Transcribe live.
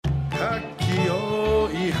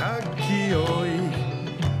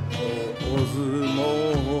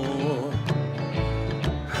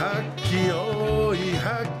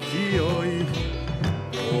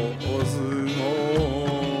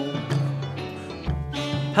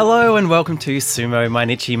Hello and welcome to Sumo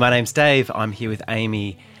Mainichi. My name's Dave. I'm here with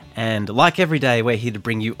Amy, and like every day, we're here to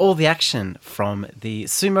bring you all the action from the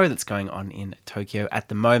sumo that's going on in Tokyo at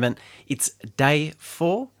the moment. It's day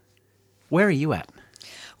 4. Where are you at?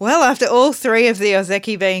 Well, after all 3 of the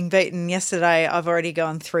Ozeki being beaten yesterday, I've already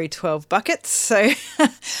gone through 12 buckets, so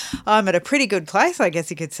I'm at a pretty good place, I guess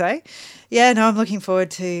you could say. Yeah, no, I'm looking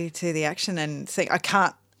forward to the action and seeing.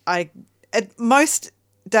 At most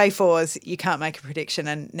day 4s, you can't make a prediction,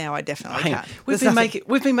 and now I definitely can't.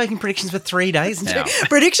 We've been making predictions for 3 days now.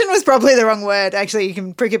 Prediction was probably the wrong word. Actually, you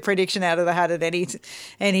can pick a prediction out of the hat at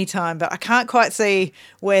any time, but I can't quite see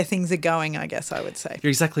where things are going, I guess I would say.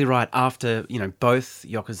 You're exactly right. After, both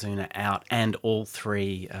Yokozuna out and all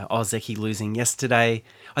 3 Ozeki losing yesterday,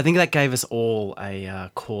 I think that gave us all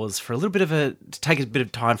a cause for to take a bit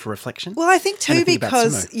of time for reflection. Well, I think too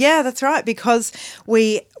because, yeah, that's right, because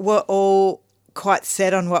we were all quite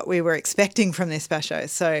set on what we were expecting from this basho.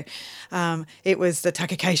 So it was the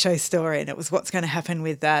Takakeisho story, and it was what's going to happen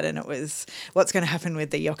with that, and it was what's going to happen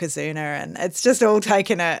with the Yokozuna, and it's just all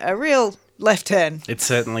taken a real left turn. It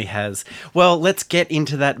certainly has. Well, let's get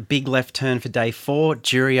into that big left turn for day 4.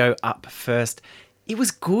 Juryo up first. It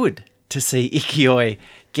was good to see Ikiyoi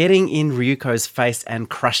getting in Ryuko's face and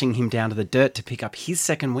crushing him down to the dirt to pick up his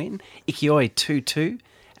second win. Ikiyoi 2-2.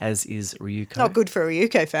 As is Ryuko. Not good for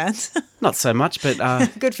Ryuko fans. Not so much, but...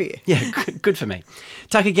 good for you. Yeah, good for me.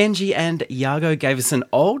 Takagenji and Yago gave us an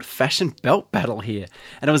old-fashioned belt battle here.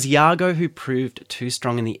 And it was Yago who proved too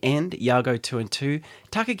strong in the end. Yago 2-2.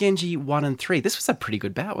 Takagenji 1-3. This was a pretty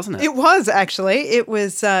good bout, wasn't it? It was, actually. It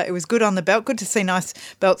was good on the belt. Good to see nice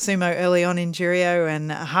belt sumo early on in Juryo,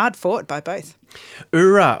 and hard fought by both.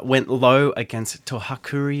 Ura went low against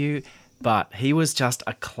Tohakuryu, but he was just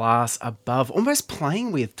a class above, almost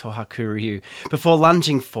playing with Tohakuryu before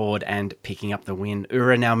lunging forward and picking up the win.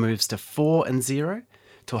 Ura now moves to 4-0.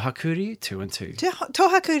 Tohakuryu 2-2.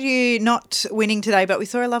 Tohakuryu not winning today, but we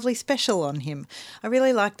saw a lovely special on him. I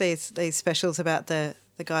really like these specials about the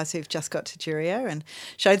guys who've just got to Juryo, and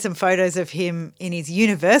showed some photos of him in his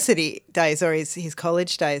university days or his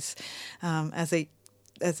college days as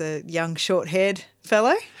a young short-haired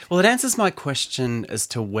fellow. Well, it answers my question as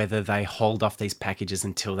to whether they hold off these packages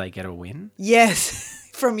until they get a win. Yes,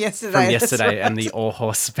 from yesterday. Right. And the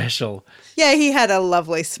all-horse special. Yeah, he had a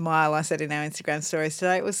lovely smile, I said in our Instagram stories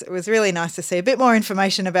today. It was really nice to see a bit more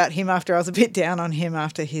information about him after I was a bit down on him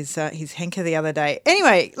after his henker the other day.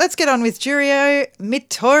 Anyway, let's get on with Juryo.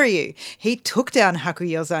 Mitoryu. He took down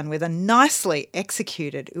Hakuyozan with a nicely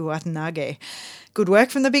executed uwatanage. Good work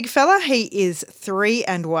from the big fella. He is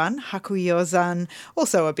 3-1. Hakuyozan,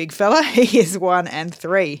 also a big fella. He is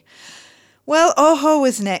 1-3. Well, Oho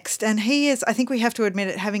was next, and he is, I think we have to admit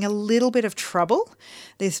it, having a little bit of trouble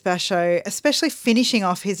this basho, especially finishing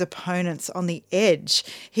off his opponents on the edge.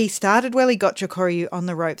 He started well, he got Jokoryu on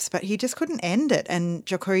the ropes, but he just couldn't end it, and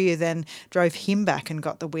Jokoryu then drove him back and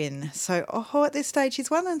got the win. So Oho at this stage, he's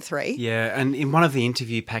 1-3. Yeah, and in one of the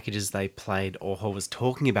interview packages they played, Oho was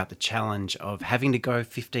talking about the challenge of having to go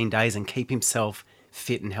 15 days and keep himself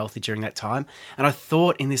fit and healthy during that time. And I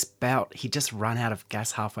thought in this bout, he'd just run out of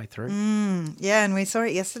gas halfway through. Yeah, and we saw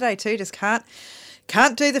it yesterday too. Just can't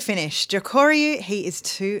do the finish. Jokoryu, he is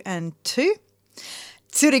 2-2.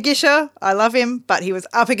 Tsurugisho, I love him, but he was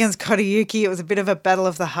up against Koriyuki. It was a bit of a battle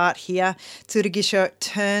of the heart here. Tsurugisho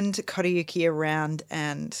turned Koriyuki around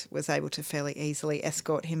and was able to fairly easily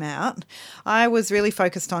escort him out. I was really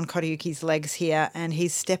focused on Koriyuki's legs here, and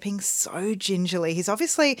he's stepping so gingerly. He's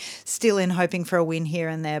obviously still in hoping for a win here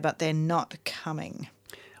and there, but they're not coming.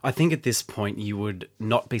 I think at this point you would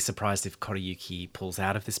not be surprised if Koriyuki pulls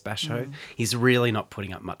out of this basho. He's really not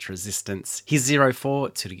putting up much resistance. He's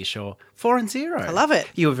 0-4, Tsurugisho 4-0. I love it.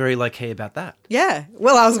 You were very low-key about that. Yeah.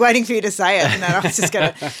 Well, I was waiting for you to say it, and then I was just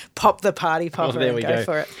going to pop the party popper and go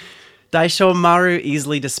for it. Daisho Maru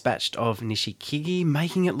easily dispatched of Nishikigi,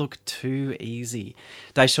 making it look too easy.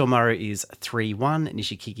 Daisho Maru is 3-1,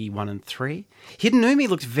 Nishikigi 1-3. Hidenumi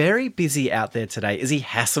looked very busy out there today as he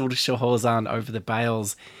hassled Shohozan over the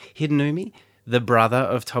bales. Hidenumi, the brother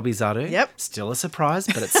of Tobizaru. Yep. Still a surprise,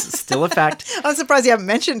 but it's still a fact. I'm surprised you haven't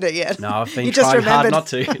mentioned it yet. No, I've been trying hard not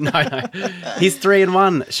to. No. He's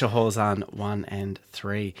 3-1, Shohozan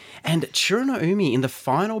 1-3. And Tsurunoumi in the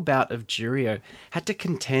final bout of Juryo had to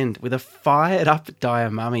contend with a fired-up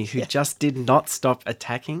Daiamami who just did not stop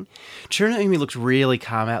attacking. Tsurunoumi looked really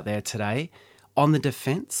calm out there today on the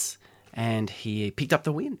defence, and he picked up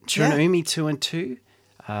the win. Tsurunoumi 2-2,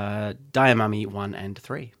 Daiamami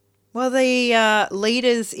 1-3. Well, the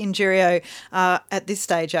leaders in Juryo at this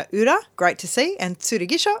stage are Ura, great to see, and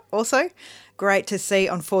Tsurugisha, also great to see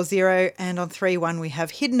on 4-0. And on 3-1, we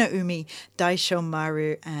have Hidena Umi, Daisho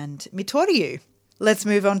Maru, and Mitoryu. Let's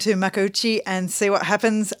move on to Makuuchi and see what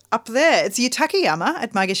happens up there. It's Yutakayama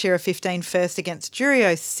at Maegashira 15 first against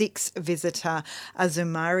Juryo 6 visitor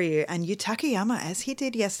Azumaryu. And Yutakayama, as he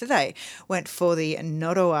did yesterday, went for the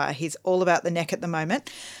Norowa. He's all about the neck at the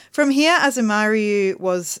moment. From here, Azumaryu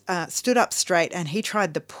was stood up straight and he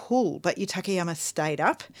tried the pull, but Yutakayama stayed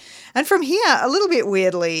up. And from here, a little bit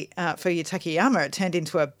weirdly for Yutakayama, it turned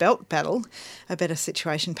into a belt battle, a better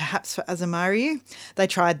situation perhaps for Azumaryu. They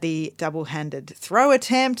tried the double-handed throw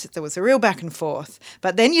attempt. There was a real back and forth.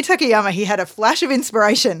 But then Yutakayama, he had a flash of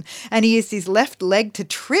inspiration and he used his left leg to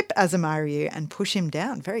trip Azumaryu and push him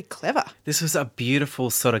down. Very clever. This was a beautiful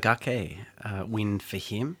Sorogake win for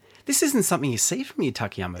him. This isn't something you see from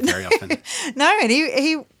Yutakayama very often. No, and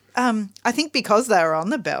he I think because they were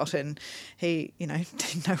on the belt and he,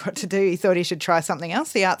 didn't know what to do, he thought he should try something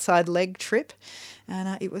else, the outside leg trip,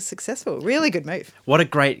 and it was successful. Really good move. What a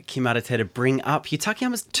great Kimarate to bring up.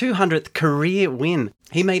 Yutakayama's 200th career win.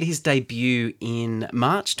 He made his debut in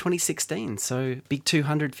March 2016, so big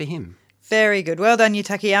 200 for him. Very good. Well done,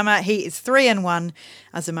 Yutakayama. He is 3-1.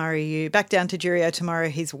 Azumaryu back down to Juryo tomorrow.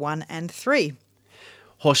 He's 1-3.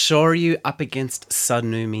 Hoshoryu up against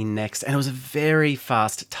Sadnumi next, and it was a very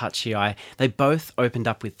fast touchy-eye. They both opened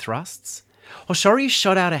up with thrusts. Hoshoryu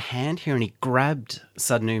shot out a hand here and he grabbed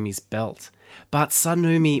Sadnumi's belt. But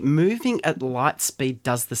Sadnumi, moving at light speed,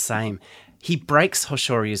 does the same. He breaks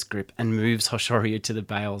Hoshoryu's grip and moves Hoshoryu to the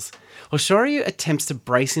bales. Hoshoryu attempts to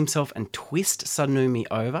brace himself and twist Sadnumi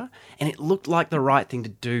over, and it looked like the right thing to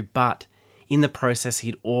do, but in the process,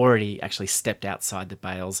 he'd already actually stepped outside the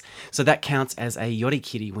bales. So that counts as a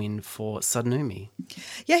Yorikiri win for Sadnumi.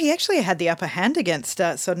 Yeah, he actually had the upper hand against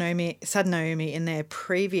Sadnumi in their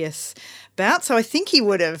previous bout. So I think he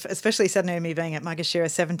would have, especially Sadnumi being at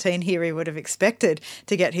Maegashira 17 here, he would have expected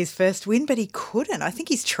to get his first win, but he couldn't. I think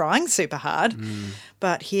he's trying super hard.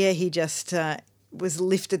 But here he just was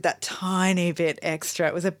lifted that tiny bit extra.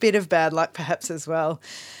 It was a bit of bad luck perhaps as well.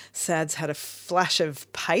 Sads had a flash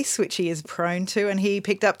of pace, which he is prone to, and he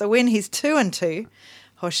picked up the win. He's 2-2.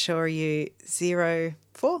 Hoshoryu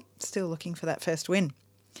 0-4. Still looking for that first win.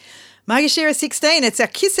 Maegashira 16, it's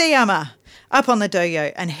Akiseyama up on the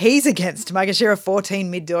doyo, and he's against Maegashira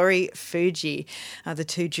 14, Midori Fuji, the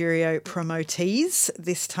two Juryo promotees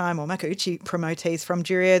this time, or Makuuchi promotees from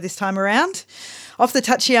Juryo this time around. Off the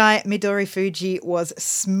touchy-eye, Midori Fuji was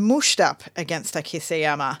smooshed up against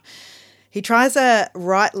Akiseyama. He tries a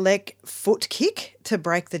right leg foot kick to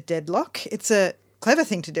break the deadlock. It's a clever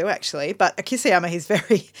thing to do, actually, but Akiseyama is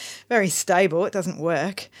very, very stable. It doesn't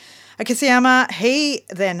work. Akiseyama, he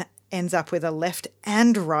then ends up with a left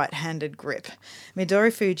and right-handed grip.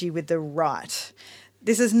 Midori Fuji with the right.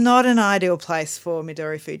 This is not an ideal place for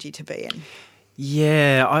Midori Fuji to be in.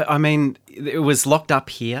 Yeah, I mean, it was locked up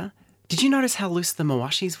here. Did you notice how loose the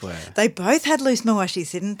mawashis were? They both had loose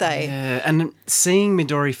mawashis, didn't they? Yeah, and seeing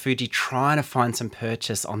Midori Fuji trying to find some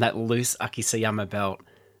purchase on that loose Akiseyama belt,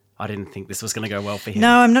 I didn't think this was going to go well for him.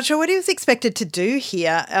 No, I'm not sure what he was expected to do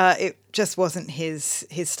here. It just wasn't his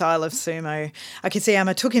style of sumo.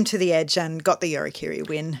 Akiseyama took him to the edge and got the Yorikiri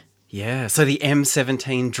win. Yeah, so the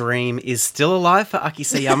M17 dream is still alive for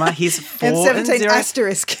Akiseyama. He's 4-0. M17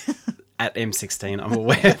 asterisk. At M16, I'm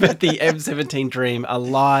aware, but the M17 dream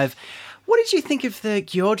alive. What did you think of the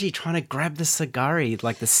Gyoji trying to grab the sagari,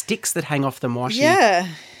 like the sticks that hang off the mawashi? Yeah.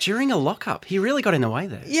 During a lockup? He really got in the way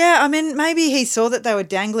there. Yeah, I mean, maybe he saw that they were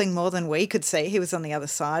dangling more than we could see. He was on the other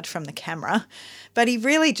side from the camera. But he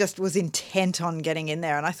really just was intent on getting in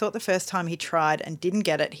there. And I thought the first time he tried and didn't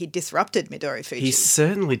get it, he disrupted Midori Fuji. He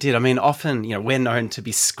certainly did. I mean, often, we're known to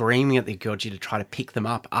be screaming at the Gyoji to try to pick them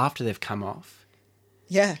up after they've come off.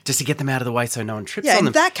 Yeah. Just to get them out of the way so no one trips on them. Yeah,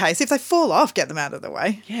 in that case, if they fall off, get them out of the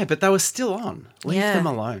way. Yeah, but they were still on. Leave them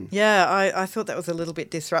alone. Yeah, I thought that was a little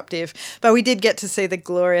bit disruptive. But we did get to see the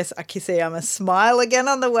glorious Akiseyama smile again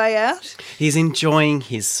on the way out. He's enjoying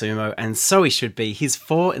his sumo, and so he should be. He's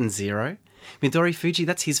 4-0. Midori Fuji,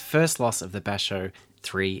 that's his first loss of the basho,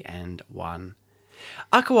 3-1.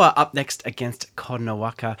 Akawa up next against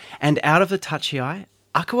Kotonowaka, and out of the touchy-eye,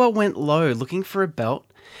 Akawa went low looking for a belt,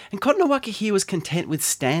 and Kotonowaka here was content with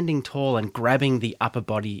standing tall and grabbing the upper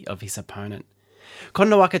body of his opponent.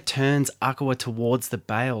 Kotonowaka turns Akua towards the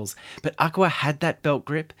bales, but Akua had that belt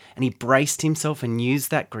grip and he braced himself and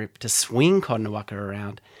used that grip to swing Kotonowaka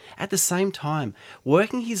around, at the same time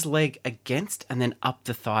working his leg against and then up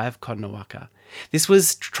the thigh of Kotonowaka. This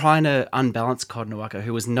was trying to unbalance Kotonowaka,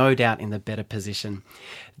 who was no doubt in the better position.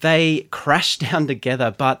 They crashed down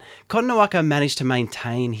together, but Kotonowaka managed to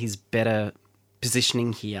maintain his better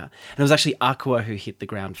positioning here. And it was actually Akua who hit the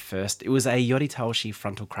ground first. It was a Yoritaoshi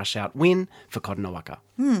frontal crush out win for Kotonowaka.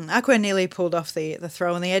 Akua nearly pulled off the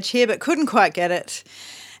throw on the edge here, but couldn't quite get it.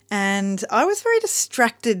 And I was very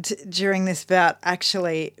distracted during this bout,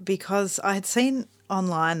 actually, because I had seen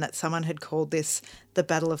online that someone had called this the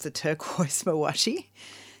Battle of the Turquoise Mawashi.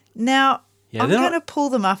 Now, I'm going to pull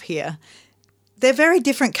them up here. They're very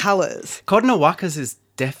different colours. Kotonowaka's is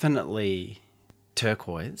definitely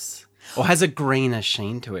turquoise, or has a greener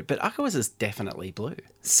sheen to it, but Akua's is definitely blue.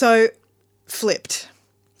 So, flipped.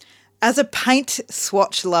 As a paint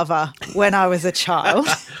swatch lover when I was a child,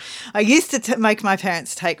 I used to make my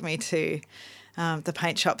parents take me to the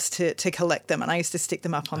paint shops to collect them, and I used to stick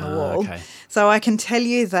them up on the wall. Okay. So I can tell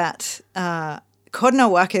you that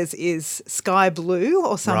Kotonowaka's is sky blue,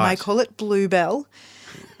 or some may call it bluebell,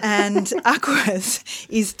 and Akua's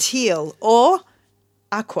is teal or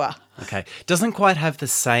aqua. Okay. Doesn't quite have the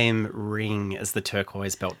same ring as the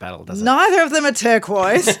turquoise belt battle, does it? Neither of them are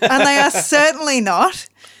turquoise, and they are certainly not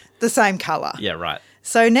the same colour. Yeah, right.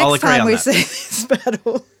 So next time we see this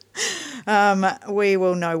battle, we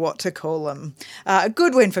will know what to call them. A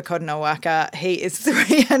good win for Kotonowaka. He is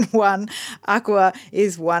 3-1. Akua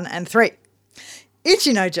is 1-3.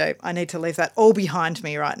 Ichinojo, I need to leave that all behind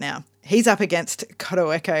me right now. He's up against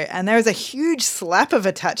Kotoeko, and there is a huge slap of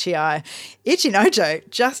a tachi-ai. Ichinojo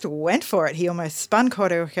just went for it. He almost spun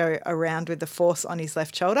Kotoeko around with the force on his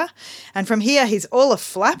left shoulder. And from here, he's all a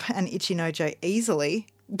flap, and Ichinojo easily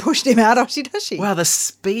pushed him out oshidashi. Wow, the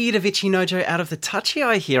speed of Ichinojo out of the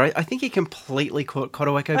tachi-ai here. I think he completely caught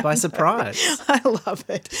Kotoeko by surprise. I love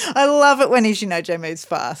it. I love it when Ichinojo moves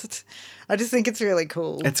fast. I just think it's really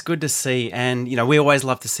cool. It's good to see. And, you know, we always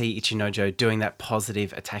love to see Ichinojo doing that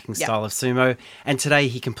positive attacking style of sumo. And today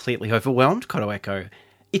he completely overwhelmed Kotoeko.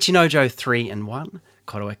 Ichinojo 3-1,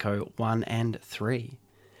 Kotoeko 1-3.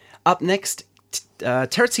 Up next,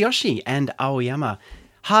 Terutsuyoshi and Aoyama.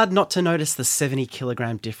 Hard not to notice the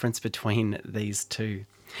 70-kilogram difference between these two.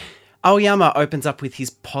 Aoyama opens up with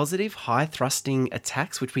his positive high-thrusting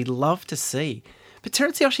attacks, which we love to see. But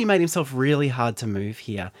Terutsuyoshi made himself really hard to move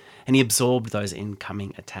here, and he absorbed those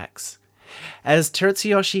incoming attacks. As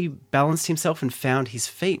Terutsuyoshi balanced himself and found his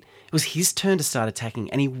feet, it was his turn to start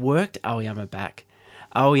attacking, and he worked Aoyama back.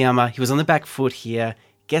 Aoyama, he was on the back foot here.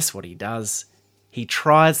 Guess what he does? He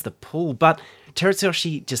tries the pull, but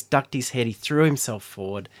Terutsuyoshi just ducked his head, he threw himself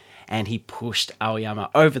forward, and he pushed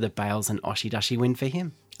Aoyama over the bales, and oshidashi win for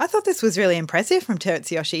him. I thought this was really impressive from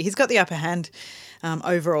Terutsuyoshi. He's got the upper hand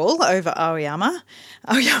overall over Aoyama.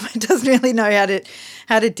 Aoyama doesn't really know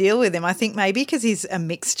how to deal with him. I think maybe because he's a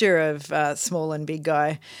mixture of small and big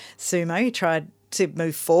guy sumo. He tried to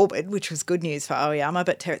move forward, which was good news for Aoyama,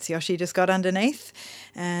 but Terutsuyoshi just got underneath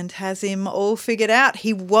and has him all figured out.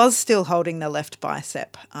 He was still holding the left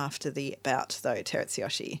bicep after the bout, though,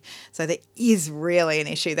 Terutsuyoshi. So there is really an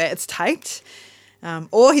issue there. It's taped.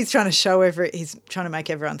 Or he's trying to he's trying to make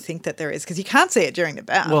everyone think that there is, because you can't see it during the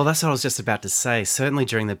bout. Well, that's what I was just about to say. Certainly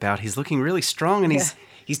during the bout, he's looking really strong, and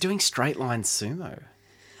he's doing straight line sumo.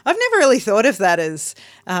 I've never really thought of that as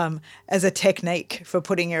a technique for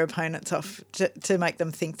putting your opponents off to make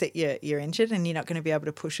them think that you're injured and you're not going to be able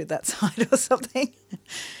to push with that side or something.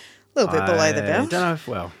 A little bit below the belt.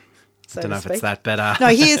 I don't know if it's that better. No,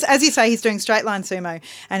 he is, as you say, he's doing straight line sumo,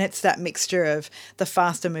 and it's that mixture of the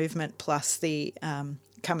faster movement plus the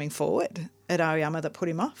coming forward at Aoyama that put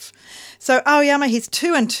him off. So Aoyama, he's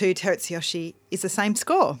 2-2. Terutsuyoshi is the same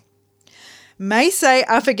score. Meisei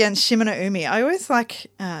up against Shimanoumi. I always like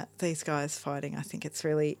these guys fighting. I think it's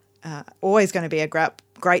really always going to be a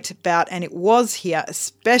great bout, and it was here,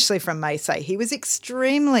 especially from Meisei. He was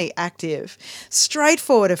extremely active,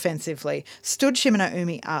 straightforward offensively, stood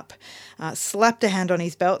Shimanoumi up, slapped a hand on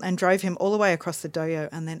his belt and drove him all the way across the doyo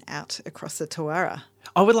and then out across the Tawara.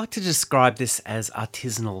 I would like to describe this as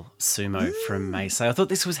artisanal sumo from Meisei. I thought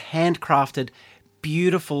this was handcrafted,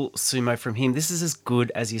 beautiful sumo from him. This is as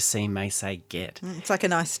good as you see Meisei get. It's like a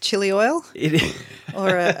nice chili oil. It is.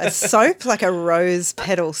 Or a soap, like a rose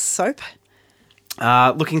petal soap.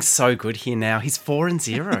 Looking so good here now. He's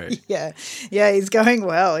 4-0. Yeah, he's going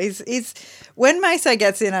well. He's when Meisei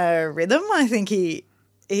gets in a rhythm, I think he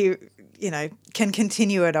can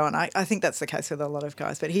continue it on. I think that's the case with a lot of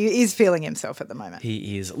guys, but he is feeling himself at the moment.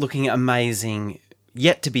 He is looking amazing.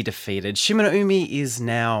 yet to be defeated. Shimanoumi is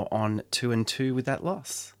now on 2-2 with that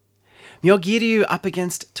loss. Myogiryu up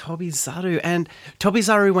against Tobizaru, and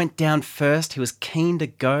Tobizaru went down first. He was keen to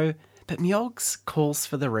go, but Myogs calls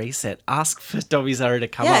for the reset, asked for Tobizaru to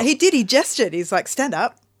come up. Yeah, he did. He gestured. He's like, stand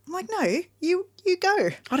up. I'm like, no, you go.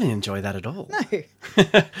 I didn't enjoy that at all.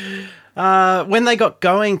 No. When they got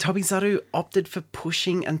going, Tobizaru opted for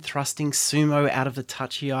pushing and thrusting Sumo out of the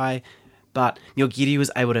Tachi-Ai, but Myogiryu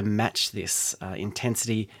was able to match this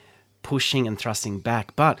intensity, pushing and thrusting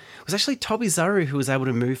back. But it was actually Tobizaru who was able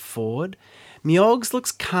to move forward. Myogs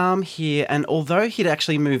looks calm here, and although he'd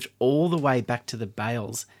actually moved all the way back to the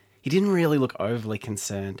bales, he didn't really look overly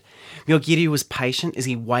concerned. Myogiryu was patient as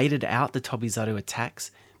he waited out the Tobizaru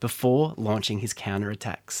attacks before launching his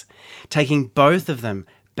counterattacks, taking both of them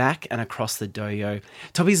back and across the doyo.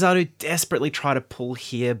 Tobizaru desperately tried to pull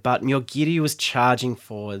here, but Myogiryu was charging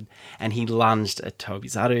forward and he lunged at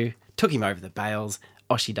Tobizaru, took him over the bales.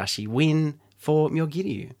 Oshidashi win for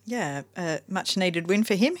Myogiryu. Yeah, a much needed win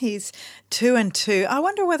for him. He's 2-2. I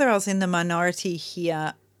wonder whether I was in the minority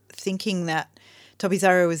here thinking that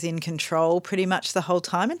Tobizaru was in control pretty much the whole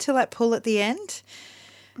time until that pull at the end.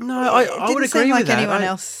 No, I would agree with that. Didn't seem like anyone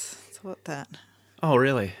else thought that. Oh,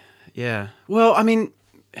 really? Yeah. Well, I mean,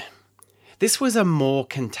 this was a more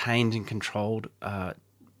contained and controlled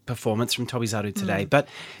performance from Tobizaru today, but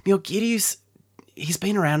Myogiryu's, he's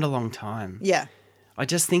been around a long time. Yeah. I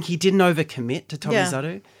just think he didn't overcommit to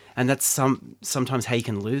Tobizaru, and that's sometimes how you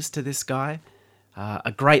can lose to this guy.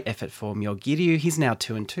 A great effort for Myogiryu. He's now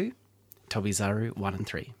 2-2. Tobizaru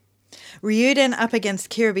 1-3. Ryuden up against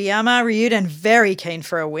Kiribayama. Ryuden very keen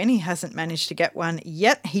for a win. He hasn't managed to get one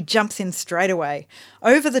yet. He jumps in straight away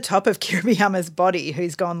over the top of Kiribayama's body,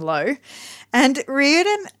 who's gone low. And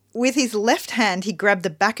Ryuden, with his left hand, he grabbed the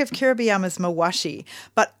back of Kiribayama's mawashi,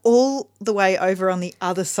 but all the way over on the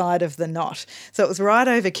other side of the knot. So it was right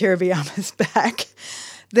over Kiribayama's back.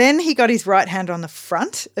 Then he got his right hand on the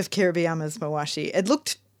front of Kiribayama's mawashi. It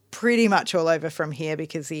looked pretty much all over from here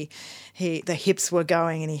because the hips were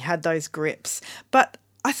going and he had those grips. But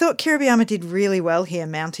I thought Kiribayama did really well here,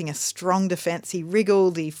 mounting a strong defence. He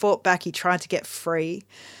wriggled, he fought back, he tried to get free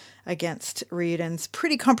against Ryuden's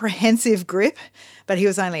pretty comprehensive grip, but he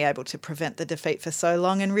was only able to prevent the defeat for so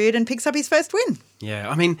long, and Ryuden picks up his first win. Yeah,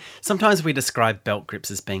 I mean, sometimes we describe belt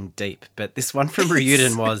grips as being deep, but this one from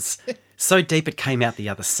Ryuden was so deep it came out the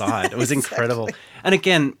other side. It was incredible. And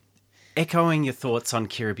again, echoing your thoughts on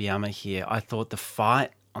Kiribayama here, I thought the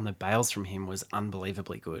fight on the bales from him was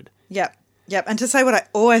unbelievably good. Yep. And to say what I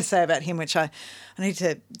always say about him, which I need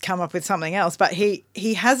to come up with something else, but he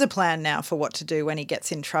has a plan now for what to do when he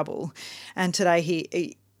gets in trouble. And today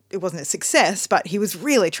it wasn't a success, but he was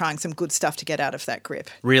really trying some good stuff to get out of that grip.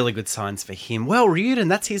 Really good signs for him. Well, Ryuden,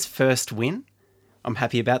 that's his first win. I'm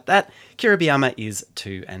happy about that. Kiribayama is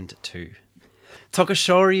 2-2.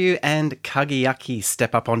 Tokushoryu and Kageyaki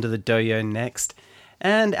step up onto the doyo next.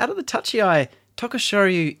 And out of the Tachi-Ai,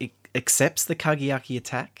 Tokushoryu accepts the Kageyaki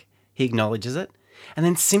attack. He acknowledges it. And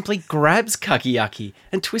then simply grabs Kageyaki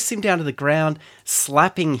and twists him down to the ground,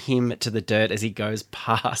 slapping him to the dirt as he goes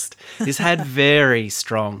past. This had very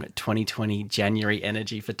strong 2020 January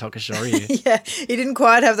energy for Tokushoryu. Yeah, he didn't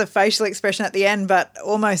quite have the facial expression at the end, but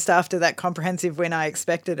almost after that comprehensive win, I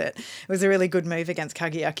expected it. It was a really good move against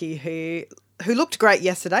Kageyaki, who looked great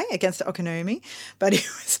yesterday against Okinoumi, but he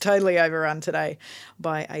was totally overrun today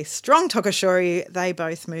by a strong Tokushoryu. They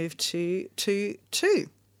both moved to 2-2.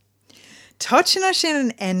 Tochinoshin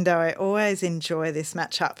and Endo, I always enjoy this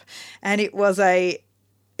matchup. And it was a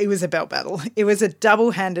belt battle. It was a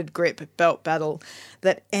double-handed grip belt battle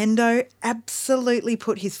that Endo absolutely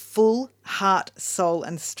put his full heart, soul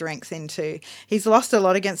and strength into. He's lost a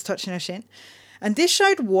lot against Tochinoshin. And this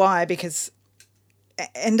showed why, because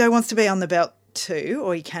Endo wants to be on the belt too,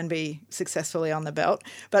 or he can be successfully on the belt,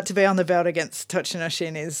 but to be on the belt against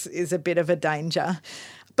Tochinoshin is a bit of a danger.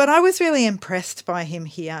 But I was really impressed by him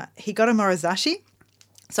here. He got a Morozashi,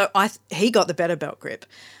 so he got the better belt grip,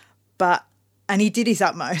 and he did his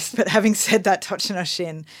utmost. But having said that,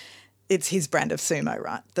 Tochinoshin, it's his brand of sumo,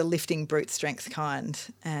 right? The lifting brute strength kind,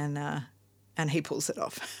 and he pulls it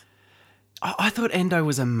off. I thought Endo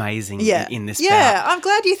was amazing in this bout. Yeah, I'm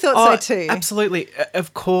glad you thought so too. Absolutely.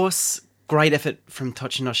 Of course, great effort from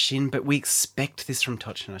Tochinoshin, but we expect this from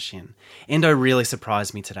Tochinoshin. Endo really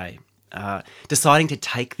surprised me today. Deciding to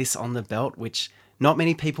take this on the belt, which not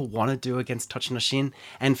many people want to do against Tochinoshin,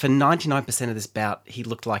 and for 99% of this bout, he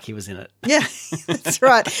looked like he was in it. Yeah, that's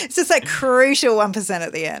right. It's just that crucial 1%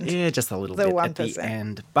 at the end. Yeah, just a little bit 1%. At the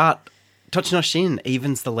end. But Tochinoshin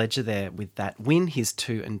evens the ledger there with that win. He's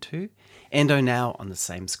 2-2. Endo now on the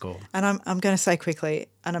same score. And I'm going to say quickly,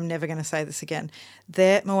 and I'm never going to say this again,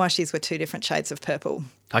 their mawashis were 2 different shades of purple.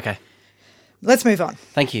 Okay. Let's move on.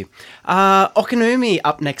 Thank you. Okanumi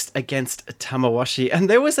up next against Tamawashi. And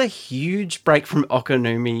there was a huge break from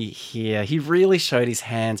Okanumi here. He really showed his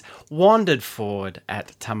hands, wandered forward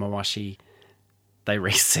at Tamawashi. They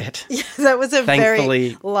reset. Yeah, that was a Thankfully,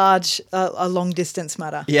 very large, a long-distance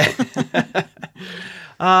matter. Yeah.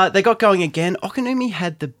 They got going again. Okanumi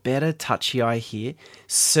had the better touchy eye here,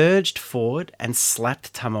 surged forward and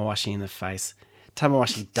slapped Tamawashi in the face.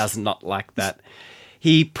 Tamawashi does not like that.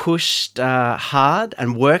 He pushed hard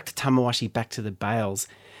and worked Tamawashi back to the bales.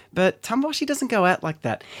 But Tamawashi doesn't go out like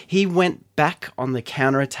that. He went back on the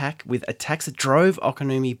counterattack with attacks that drove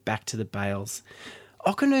Okanumi back to the bales.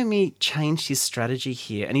 Okanumi changed his strategy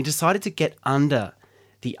here and he decided to get under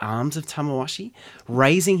the arms of Tamawashi,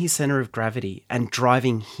 raising his center of gravity and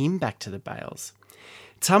driving him back to the bales.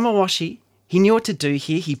 Tamawashi, he knew what to do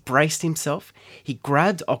here. He braced himself. He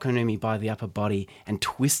grabbed Okanumi by the upper body and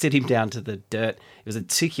twisted him down to the dirt. It was a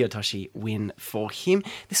Tsukiyotoshi win for him.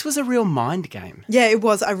 This was a real mind game. Yeah, it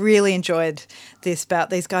was. I really enjoyed this bout.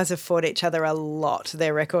 These guys have fought each other a lot.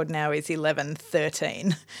 Their record now is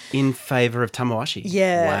 11-13. In favour of Tamawashi?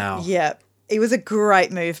 Yeah. Wow. Yeah. It was a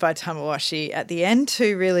great move by Tamawashi at the end.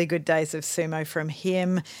 2 really good days of sumo from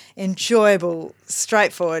him. Enjoyable,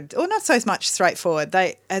 straightforward, or not so much straightforward.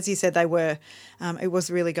 They, as you said, they were. It was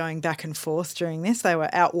really going back and forth during this. They were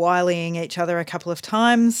out-wilying each other a couple of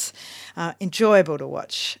times. Enjoyable to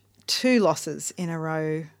watch. 2 losses in a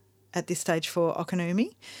row at this stage for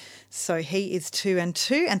Okanumi. So he is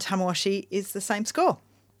 2-2, and Tamawashi is the same score.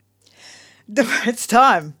 It's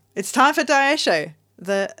time. It's time for Daisho.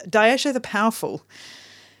 The Daisho the Powerful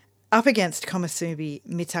up against Komusubi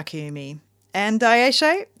Mitakeumi. And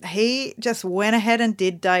Daisho, he just went ahead and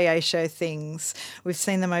did Daisho things. We've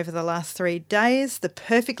seen them over the last 3 days, the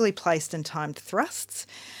perfectly placed and timed thrusts,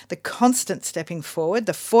 the constant stepping forward,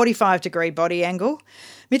 the 45-degree body angle.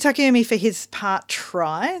 Mitakeumi, for his part,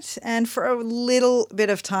 tried and for a little bit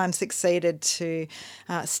of time succeeded to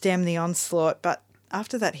stem the onslaught, but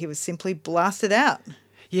after that he was simply blasted out.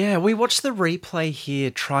 Yeah, we watched the replay here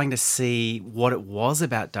trying to see what it was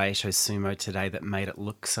about Daisho Sumo today that made it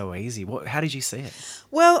look so easy. How did you see it?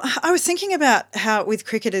 Well, I was thinking about how with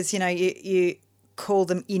cricketers, you call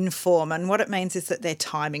them in form, and what it means is that their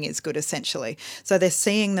timing is good, essentially. So they're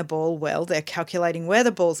seeing the ball well, they're calculating where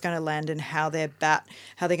the ball's going to land and how they're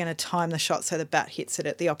going to time the shot so the bat hits it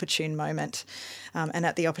at the opportune moment and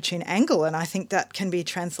at the opportune angle. And I think that can be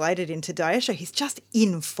translated into Daisho. He's just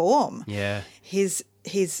in form. Yeah. His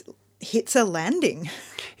hits are landing.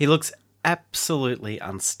 He looks absolutely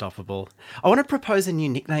unstoppable. I want to propose a new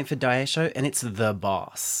nickname for Daisho, and it's The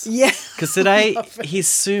Boss. Yeah. Because today, his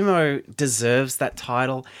sumo deserves that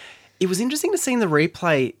title. It was interesting to see in the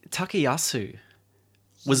replay, Takayasu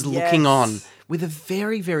was looking on with a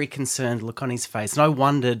very, very concerned look on his face, and I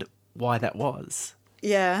wondered why that was.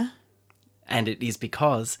 Yeah. And it is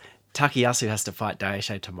because Takayasu has to fight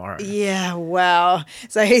Daisho tomorrow. Yeah, wow.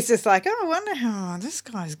 So he's just like, I wonder how this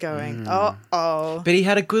guy's going. Uh-oh. But he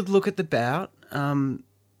had a good look at the bout. I can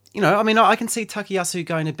see Takayasu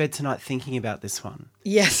going to bed tonight thinking about this one.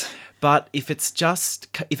 Yes. But if it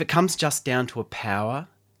comes just down to a power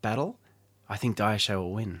battle, I think Daisho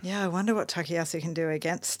will win. Yeah, I wonder what Takayasu can do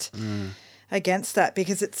against that,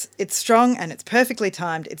 because it's strong and it's perfectly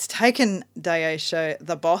timed. It's taken Daisho,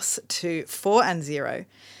 the boss, to 4-0.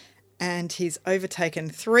 And he's overtaken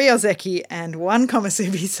 3 Ozeki and 1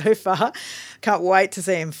 Komusubi so far. Can't wait to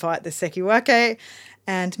see him fight the Sekiwake.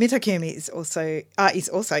 And Mitakeumi is also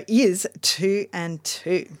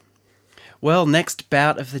 2-2. Well, next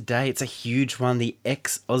bout of the day, it's a huge one, the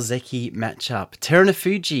ex-Ozeki matchup,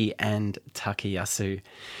 Terunofuji and Takayasu.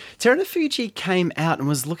 Terunofuji came out and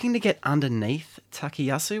was looking to get underneath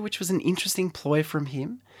Takayasu, which was an interesting ploy from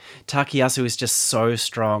him. Takayasu is just so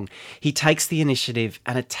strong. He takes the initiative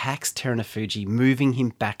and attacks Terunofuji, moving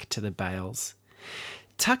him back to the bales.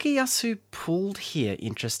 Takayasu pulled here,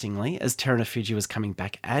 interestingly, as Terunofuji was coming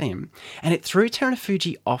back at him, and it threw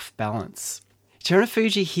Terunofuji off balance.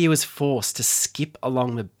 Terunofuji here was forced to skip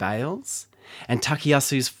along the bales, and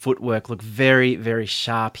Takayasu's footwork looked very, very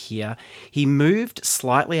sharp here. He moved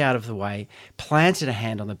slightly out of the way, planted a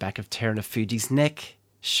hand on the back of Terunofuji's neck,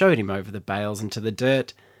 showed him over the bales into the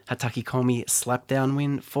dirt, Hataki Komi slapdown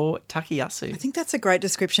win for Takayasu. I think that's a great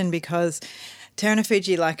description because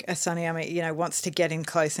Terunofuji, like Asaniama, wants to get in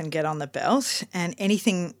close and get on the belt, and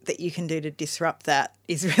anything that you can do to disrupt that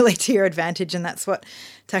is really to your advantage, and that's what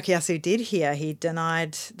Takayasu did here. He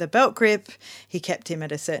denied the belt grip, he kept him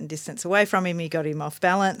at a certain distance away from him, he got him off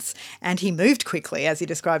balance, and he moved quickly, as he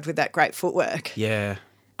described, with that great footwork. Yeah.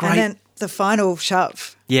 Great. And then the final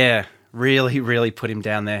shove. Yeah, really, really put him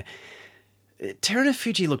down there.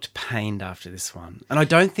 Terunofuji looked pained after this one, and I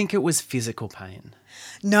don't think it was physical pain.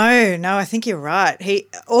 No, I think you're right.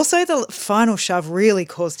 The final shove really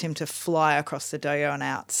caused him to fly across the dojo and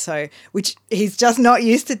out, which he's just not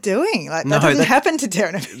used to doing. That doesn't happen to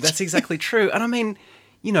Terunofuji. That's exactly true. And I mean,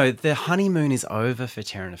 the honeymoon is over for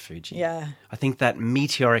Terunofuji. Yeah. I think that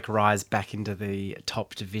meteoric rise back into the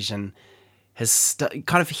top division has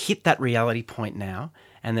kind of hit that reality point now,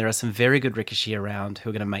 and there are some very good Rikishi around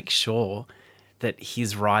who are going to make sure that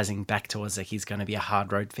his rising back to Ozeki is going to be a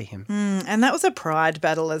hard road for him. And that was a pride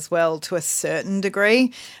battle as well to a certain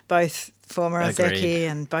degree, both former Ozeki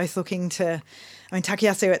and both looking to... I mean,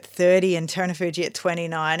 Takayasu at 30 and Terunofuji at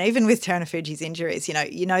 29, even with Terunofuji's injuries,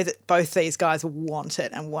 you know that both these guys want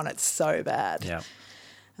it and want it so bad. Yeah.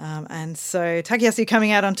 And so Takayasu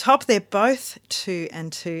coming out on top. They're both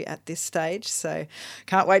 2-2 at this stage, so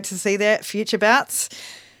can't wait to see their future bouts.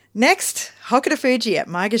 Next, Hokuto Fuji at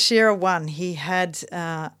Maegashira 1. He had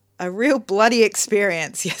a real bloody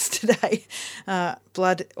experience yesterday.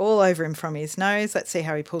 Blood all over him from his nose. Let's see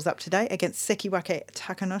how he pulls up today against Sekiwake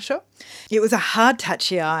Takanosho. It was a hard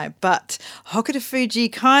tachi, but Hokuto Fuji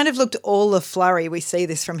kind of looked all a flurry. We see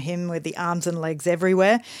this from him with the arms and legs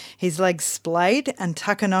everywhere. His legs splayed, and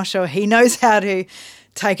Takanosho, he knows how to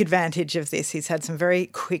take advantage of this. He's had some very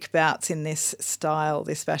quick bouts in this style,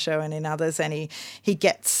 this basho, and in others, and he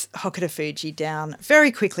gets Hokuto Fuji down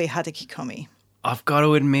very quickly, Hataki Komi. I've got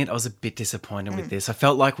to admit, I was a bit disappointed with this. I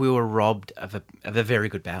felt like we were robbed of a very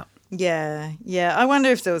good bout. Yeah. I wonder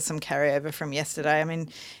if there was some carryover from yesterday. I mean,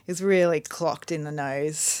 he was really clocked in the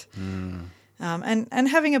nose. And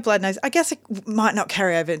having a blood nose, I guess it might not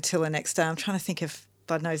carry over until the next day. I'm trying to think of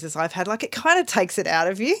blood noses I've had. Like, it kind of takes it out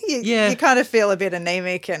of you. You kind of feel a bit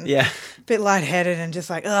anemic and a bit lightheaded and just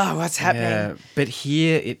like, oh, what's happening? Yeah. But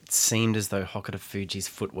here it seemed as though Hokuto Fuji's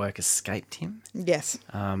footwork escaped him. Yes.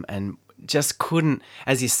 And just couldn't,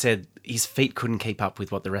 as you said, his feet couldn't keep up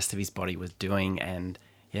with what the rest of his body was doing, and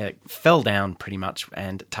fell down pretty much,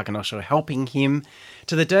 and Takanosho helping him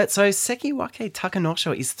to the dirt. So Sekiwake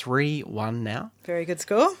Takanosho is 3-1 now. Very good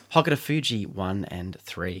score. Hokuto Fuji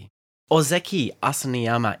 1-3. Ozeki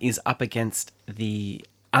Asaniyama is up against the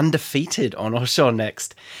undefeated Onosho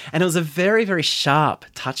next. And it was a very, very sharp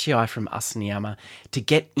tachi from Asaniyama to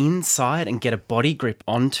get inside and get a body grip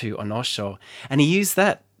onto Onosho. And he used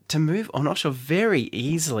that to move Onosho very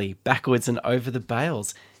easily backwards and over the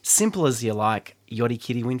bales. Simple as you like,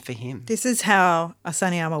 Yorikiri win for him. This is how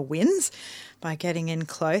Asaniyama wins, by getting in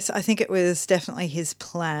close. I think it was definitely his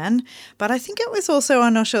plan, but I think it was also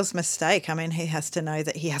Onosho's mistake. I mean, he has to know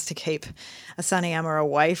that he has to keep Asaniyama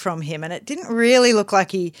away from him, and it didn't really look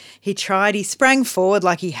like he tried. He sprang forward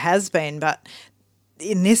like he has been, but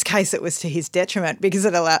in this case, it was to his detriment because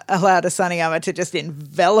it allowed Asaniyama to just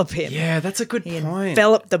envelop him. Yeah, that's a good point. He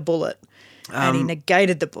enveloped the bullet and he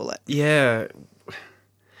negated the bullet. Yeah.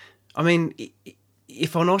 I mean,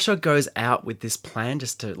 if Onosho goes out with this plan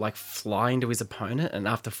just to fly into his opponent, and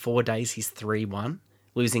after 4 days he's 3-1,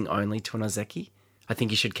 losing only to an Ozeki, I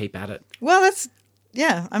think he should keep at it. Well, that's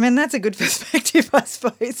a good perspective, I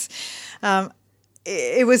suppose.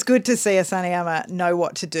 It was good to see Asaniyama know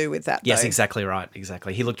what to do with that, though. Yes, exactly right.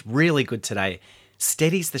 Exactly. He looked really good today.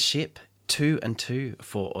 Steadies the ship. 2-2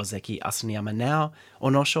 for Ozeki Asaniyama now.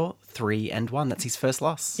 Onosho 3-1. That's his first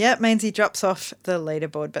loss. Yeah, it means he drops off the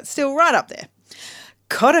leaderboard, but still right up there.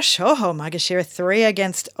 Kota Shoho Maegashira 3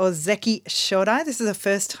 against Ozeki Shodai. This is the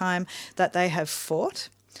first time that they have fought.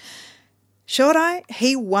 Shodai,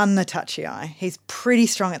 he won the tachi. He's pretty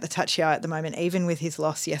strong at the tachi at the moment. Even with his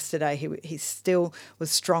loss yesterday, he still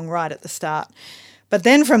was strong right at the start. But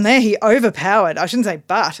then from there, he overpowered, I shouldn't say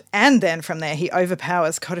and then from there, he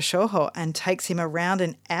overpowers Kota Shoho and takes him around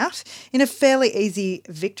and out in a fairly easy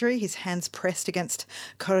victory. His hands pressed against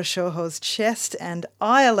Kota Shoho's chest, and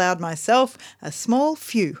I allowed myself a small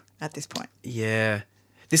few at this point. Yeah.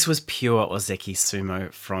 This was pure Ozeki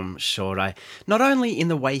sumo from Shodai, not only in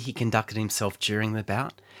the way he conducted himself during the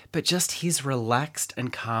bout, but just his relaxed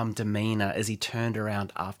and calm demeanour as he turned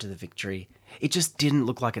around after the victory. It just didn't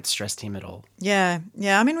look like it stressed him at all. Yeah.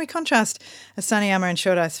 I mean, we contrast Asaniyama and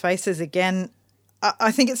Shodai's faces again.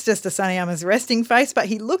 I think it's just Asanoyama's resting face, but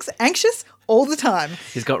he looks anxious all the time.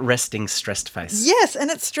 He's got resting, stressed face. Yes,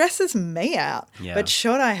 and it stresses me out. Yeah. But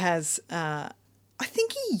Shodai has, I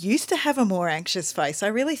think he used to have a more anxious face. I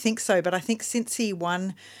really think so. But I think since he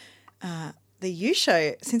won the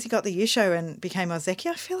Yusho, since he got the Yusho and became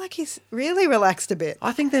Ozeki, I feel like he's really relaxed a bit.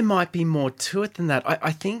 I think there might be more to it than that.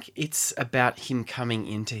 I think it's about him coming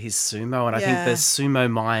into his sumo, and I think the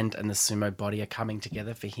sumo mind and the sumo body are coming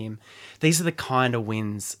together for him. These are the kind of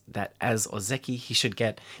wins that, as Ozeki, he should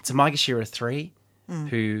get. It's a Maegashira 3,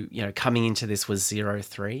 who, coming into this was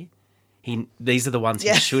 0-3. These are the ones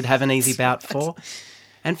he should have an easy bout for.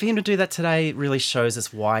 And for him to do that today really shows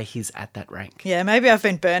us why he's at that rank. Yeah, maybe I've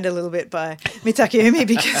been burned a little bit by Mitake Umi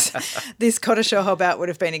because this Kota Shoho bout would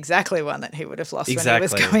have been exactly one that he would have lost when he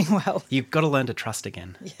was going well. You've got to learn to trust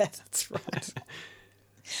again. Yeah, that's right.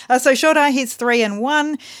 So Shodai, he's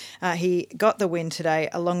 3-1. He got the win today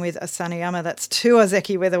along with Asanoyama. That's 2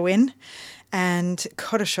 Ozeki with a win. And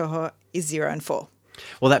Kota Shoho is 0-4.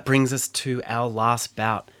 Well, that brings us to our last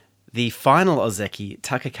bout. The final Ozeki,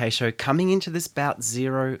 Takakeisho, coming into this bout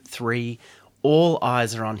 0-3. All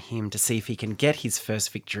eyes are on him to see if he can get his first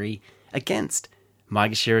victory against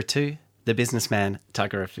Maegashira 2, the businessman,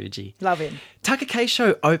 Takara Fuji. Love him.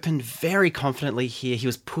 Takakeisho opened very confidently here. He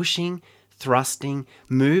was pushing, thrusting,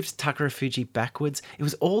 moved Takara Fuji backwards. It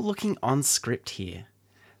was all looking on script here.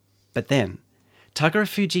 But then, Takara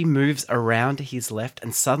Fuji moves around to his left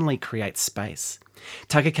and suddenly creates space.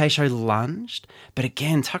 Takakeisho lunged, but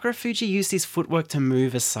again, Takara Fuji used his footwork to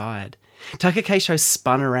move aside. Takakeisho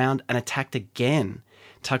spun around and attacked again.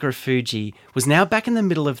 Takara Fuji was now back in the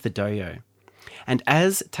middle of the doyo. And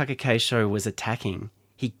as Takakeisho was attacking,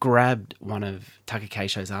 he grabbed one of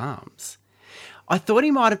Takakeisho's arms. I thought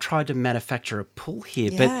he might have tried to manufacture a pull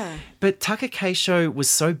here, but Takakeisho was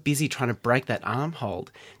so busy trying to break that arm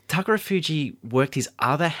hold. Takara Fuji worked his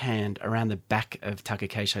other hand around the back of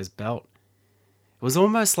Takakeisho's belt. It was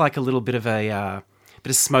almost like a little bit of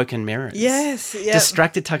smoke and mirrors. Yes, yeah.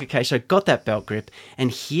 Distracted Takakeisho, got that belt grip,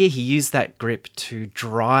 and here he used that grip to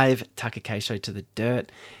drive Takakeisho to the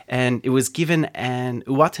dirt, and it was given an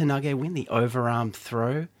Uwatenage win, the overarm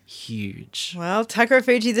throw. Huge. Well, Takara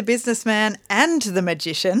Fuji, the businessman and the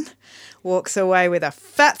magician, walks away with a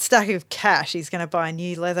fat stack of cash. He's going to buy a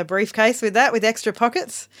new leather briefcase with that, with extra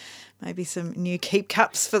pockets. Maybe some new keep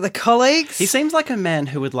cups for the colleagues. He seems like a man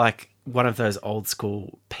who would like one of those old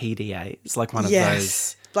school PDAs, like one of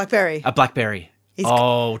those. BlackBerry. A BlackBerry. He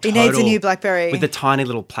total. needs a new BlackBerry. With the tiny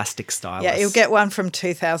little plastic stylus. Yeah, he'll get one from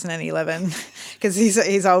 2011 because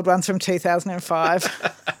his old one's from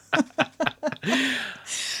 2005.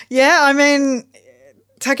 Yeah, I mean,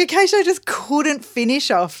 Takakeisho just couldn't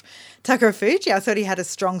finish off Takara Fuji. I thought he had a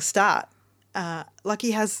strong start. Like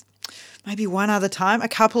he has maybe one other time, a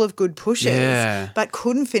couple of good pushes, but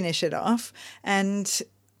couldn't finish it off. And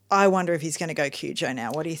I wonder if he's going to go Kyujo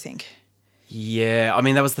now. What do you think? Yeah, I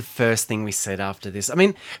mean, that was the first thing we said after this. I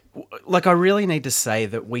mean, like, I really need to say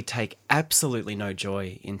that we take absolutely no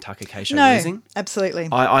joy in Takakeisho losing. Absolutely.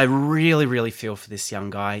 I really, really feel for this young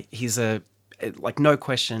guy. He's no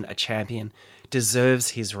question, a champion, deserves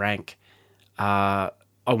his rank. I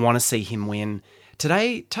want to see him win.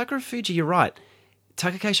 Today, Takara Fuji, you're right.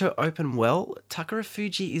 Takakeisho opened well. Takara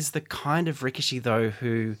Fuji is the kind of Rikishi, though,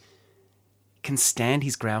 who can stand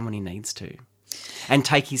his ground when he needs to and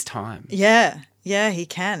take his time. Yeah, he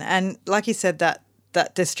can. And like you said, that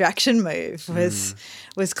distraction move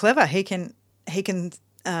was clever. He can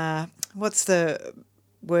what's the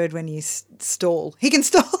word when you stall? He can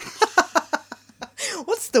stall.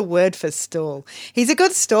 What's the word for stall? He's a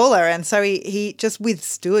good staller, and so he just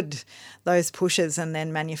withstood those pushes and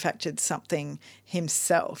then manufactured something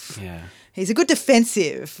himself. Yeah. He's a good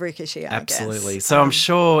defensive Rikishi, I guess. Absolutely. So I'm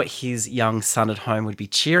sure his young son at home would be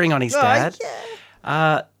cheering on his dad.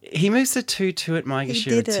 Yeah. He moves to 2-2 at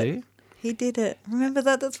Maegashira 2. He did it. Remember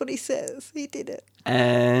that? That's what he says. He did it.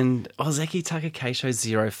 And Ozeki Takakeisho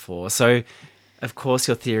 0-4. So, of course,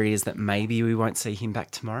 your theory is that maybe we won't see him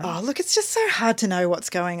back tomorrow. Oh, look, it's just so hard to know what's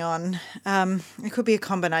going on. It could be a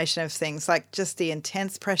combination of things, like just the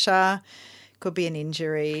intense pressure. Could be an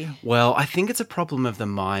injury. Well, I think it's a problem of the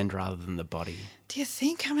mind rather than the body. Do you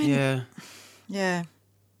think? I mean, yeah.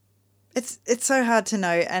 It's so hard to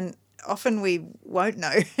know, and often we won't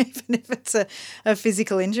know, even if it's a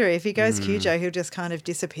physical injury. If he goes Kyujo, he'll just kind of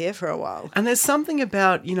disappear for a while. And there's something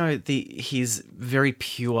about, his very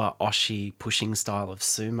pure oshi pushing style of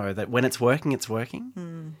sumo that when it's working, it's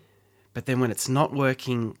working. But then when it's not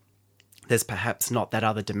working, there's perhaps not that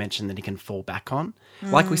other dimension that he can fall back on.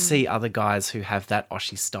 Like we see other guys who have that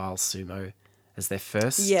oshi style sumo as their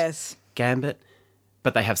first gambit.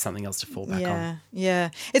 but they have something else to fall back on. Yeah.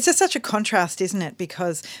 It's just such a contrast, isn't it?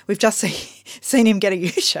 Because we've just seen him get a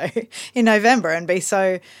Yusho in November and be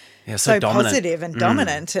so positive and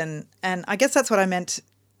dominant. And I guess that's what I meant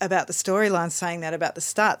about the storyline, saying that about the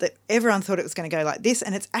start, that everyone thought it was going to go like this,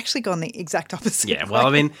 and it's actually gone the exact opposite. Yeah, well, I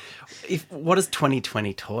mean, what has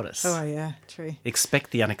 2020 taught us? Oh, yeah, true. Expect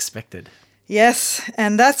the unexpected. Yes,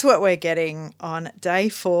 and that's what we're getting on day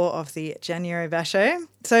 4 of the January basho.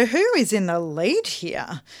 So who is in the lead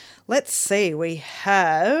here? Let's see. We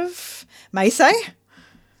have Meisei.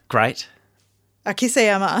 Great.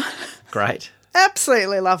 Akiseyama. Great.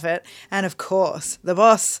 Absolutely love it. And, of course, the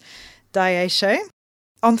boss, Daieisho.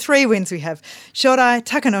 On 3 wins, we have Shodai,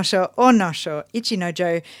 Takanosho, Onosho,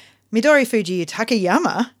 Ichinojo, Midori Fuji,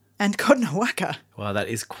 Takayama, and Kodnowaka. Well, that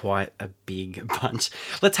is quite a big bunch.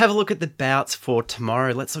 Let's have a look at the bouts for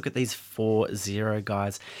tomorrow. Let's look at these 4-0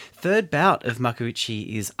 guys. Third bout of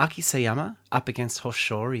Makuuchi is Akiseyama up against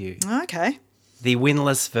Hoshoryu. Okay. The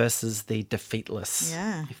winless versus the defeatless.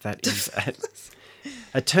 Yeah. If that is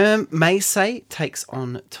a term. Meisei takes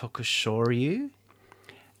on Tokushoryu.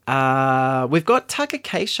 We've got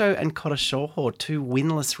Takakeisho and Kodashoho, 2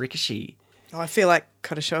 winless Rikishi. Oh, I feel like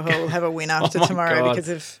Kodashoho will have a win after tomorrow because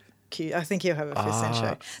of Q. I think he'll have a 5th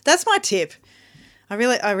sensho. That's my tip. I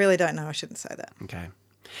really don't know. I shouldn't say that. Okay.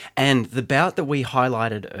 And the bout that we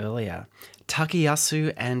highlighted earlier,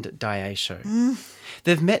 Takayasu and Daieisho.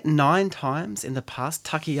 They've met 9 times in the past,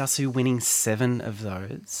 Takayasu winning 7 of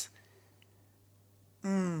those.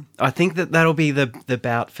 I think that'll be the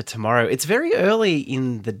bout for tomorrow. It's very early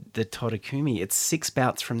in the Torakumi. It's 6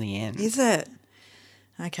 bouts from the end. Is it?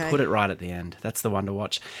 Okay. Put it right at the end. That's the one to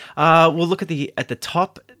watch. We'll look at the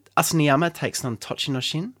top. Asuniyama takes on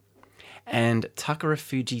Tochinoshin, and Takara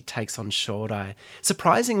Fuji takes on Shodai.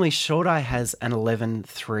 Surprisingly, Shodai has an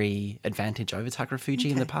 11-3 advantage over Takara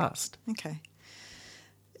Fuji in the past. Okay.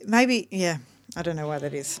 Maybe, yeah. I don't know why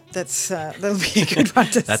that is. That'll be a good one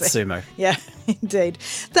to That's see. Sumo. Yeah, indeed.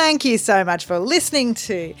 Thank you so much for listening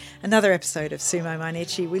to another episode of Sumo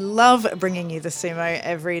Mainichi. We love bringing you the sumo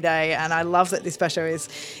every day, and I love that this basho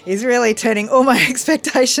is really turning all my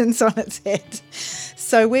expectations on its head.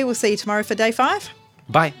 So we will see you tomorrow for day 5.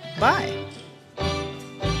 Bye. Bye.